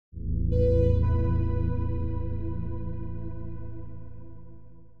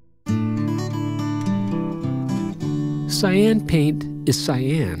Cyan paint is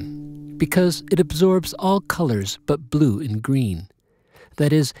cyan because it absorbs all colors but blue and green.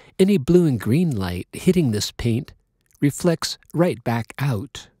 That is, any blue and green light hitting this paint reflects right back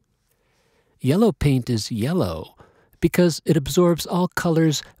out. Yellow paint is yellow because it absorbs all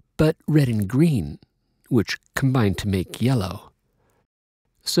colors but red and green, which combine to make yellow.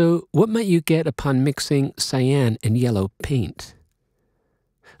 So what might you get upon mixing cyan and yellow paint?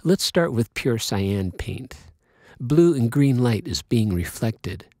 Let's start with pure cyan paint. Blue and green light is being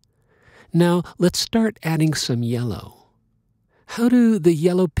reflected. Now let's start adding some yellow. How do the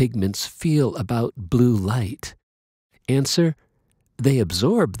yellow pigments feel about blue light? Answer: they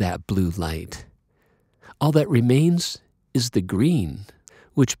absorb that blue light. All that remains is the green,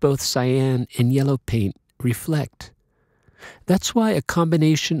 which both cyan and yellow paint reflect. That's why a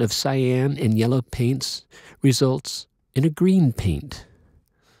combination of cyan and yellow paints results in a green paint.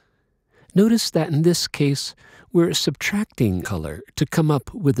 Notice that in this case, we're subtracting color to come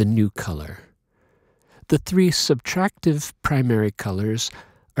up with a new color. The three subtractive primary colors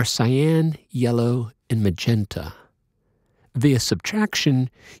are cyan, yellow, and magenta. Via subtraction,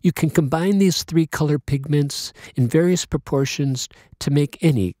 you can combine these three color pigments in various proportions to make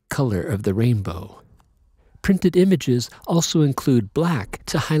any color of the rainbow. Printed images also include black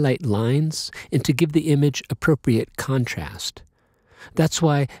to highlight lines and to give the image appropriate contrast. That's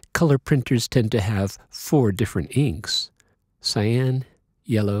why color printers tend to have 4 different inks: cyan,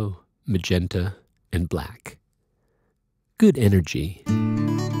 yellow, magenta, and black. Good energy.